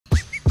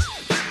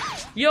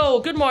Yo,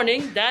 good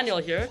morning, Daniel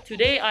here.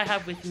 Today I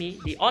have with me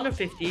the Honor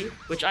 50,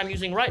 which I'm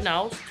using right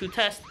now to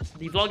test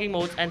the vlogging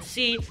modes and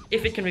see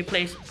if it can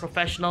replace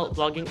professional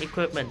vlogging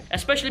equipment.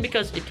 Especially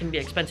because it can be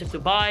expensive to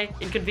buy,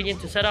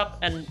 inconvenient to set up,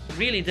 and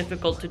really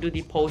difficult to do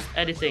the post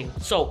editing.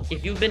 So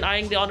if you've been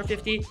eyeing the Honor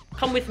 50,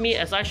 come with me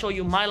as I show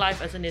you my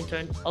life as an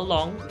intern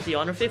along with the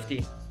Honor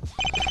 50.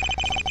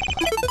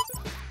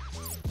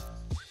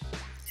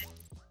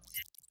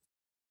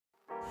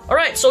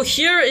 Alright, so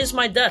here is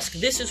my desk.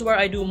 This is where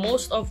I do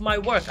most of my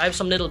work. I have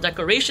some little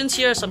decorations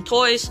here, some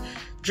toys,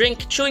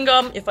 drink, chewing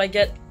gum if I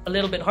get a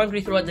little bit hungry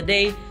throughout the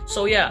day.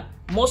 So yeah,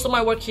 most of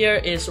my work here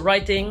is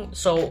writing.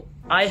 So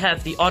I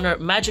have the Honor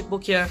Magic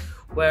Book here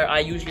where I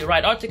usually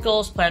write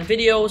articles, plan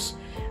videos.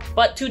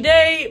 But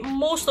today,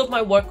 most of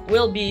my work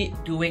will be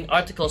doing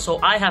articles, so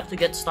I have to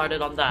get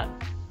started on that.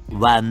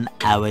 1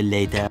 hour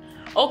later.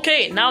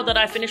 Okay, now that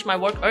I finished my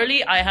work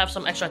early, I have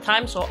some extra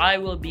time, so I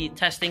will be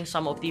testing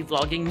some of the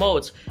vlogging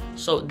modes.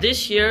 So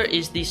this here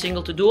is the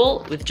single to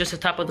dual. With just a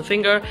tap of the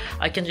finger,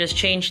 I can just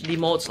change the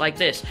modes like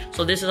this.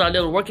 So this is our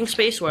little working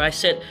space where I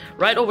sit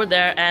right over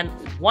there, and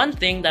one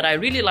thing that I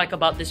really like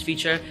about this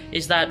feature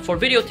is that for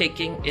video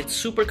taking, it's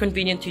super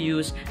convenient to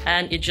use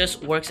and it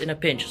just works in a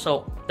pinch.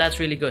 So that's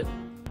really good.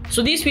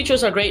 So these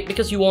features are great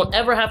because you won't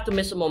ever have to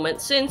miss a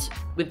moment, since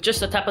with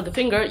just a tap of the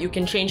finger, you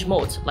can change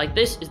modes. Like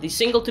this is the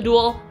single to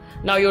dual.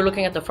 Now you're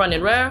looking at the front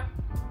in rear.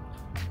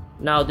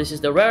 Now this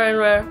is the rear in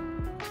rear.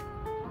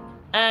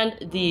 And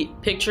the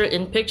picture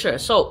in picture.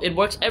 So it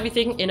works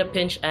everything in a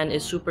pinch and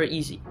is super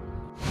easy.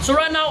 So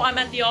right now I'm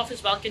at the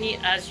office balcony,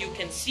 as you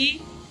can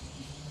see.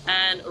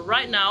 And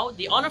right now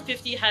the Honor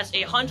 50 has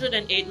a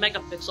 108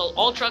 megapixel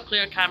ultra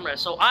clear camera.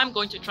 So I'm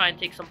going to try and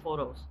take some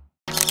photos.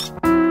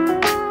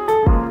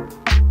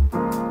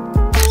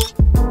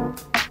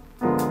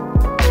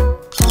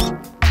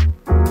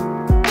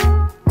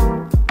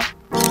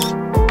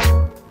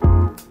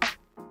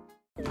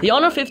 The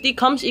Honor 50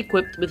 comes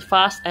equipped with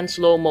fast and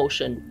slow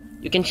motion.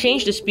 You can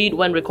change the speed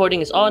when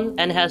recording is on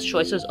and has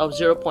choices of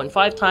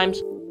 0.5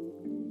 times,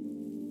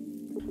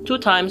 2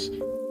 times,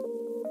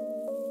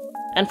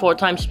 and 4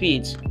 times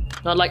speeds.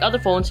 Not like other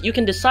phones, you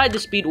can decide the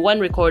speed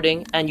when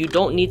recording and you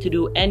don't need to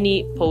do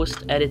any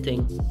post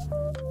editing.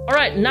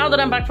 Alright, now that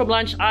I'm back from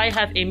lunch, I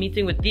have a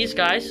meeting with these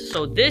guys.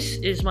 So this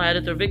is my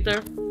editor,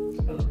 Victor.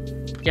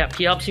 Yep,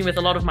 he helps me with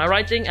a lot of my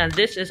writing, and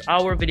this is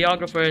our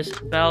videographers,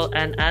 Belle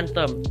and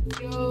Anthem.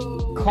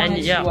 And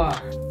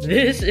yeah,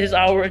 this is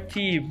our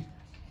team.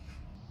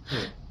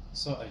 Okay,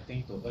 so I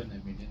think to earn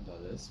 $1 million, we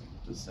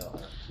need to sell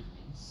our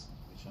kidneys.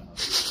 Which one of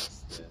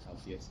these is the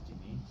healthiest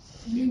kidney?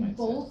 You mean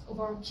both of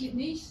our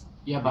kidneys?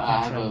 Yeah, but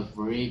I have a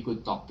very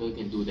good doctor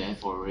can do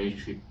that for a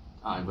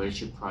very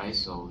cheap price.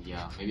 So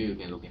yeah, maybe we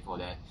can look for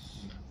that.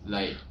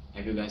 Like,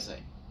 have you guys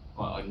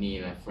or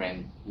any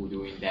friend who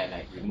doing that,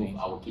 like remove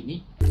our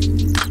kidney?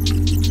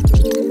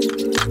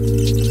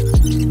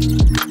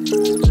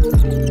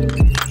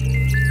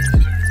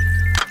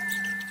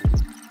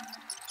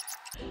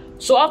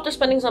 So after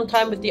spending some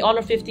time with the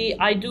Honor 50,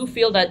 I do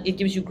feel that it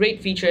gives you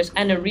great features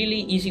and a really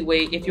easy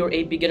way if you're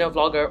a beginner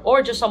vlogger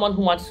or just someone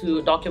who wants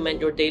to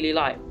document your daily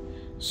life.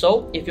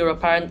 So if you're a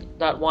parent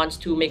that wants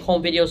to make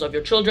home videos of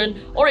your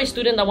children or a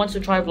student that wants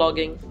to try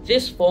vlogging,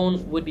 this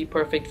phone would be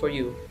perfect for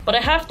you. But I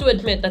have to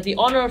admit that the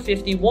Honor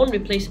 50 won't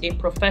replace a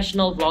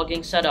professional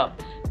vlogging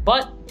setup.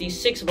 But the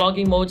 6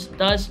 vlogging modes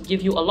does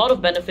give you a lot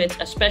of benefits,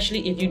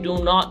 especially if you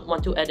do not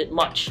want to edit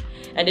much.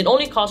 And it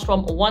only costs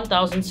from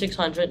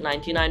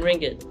 1,699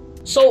 ringgit.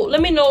 So let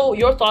me know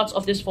your thoughts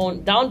of this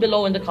phone down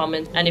below in the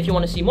comments, and if you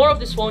want to see more of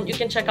this phone, you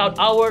can check out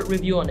our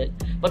review on it.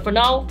 But for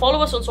now,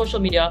 follow us on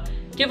social media,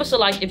 give us a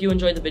like if you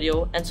enjoyed the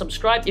video, and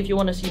subscribe if you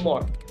want to see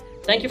more.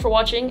 Thank you for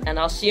watching, and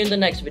I'll see you in the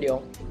next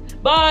video.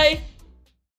 Bye!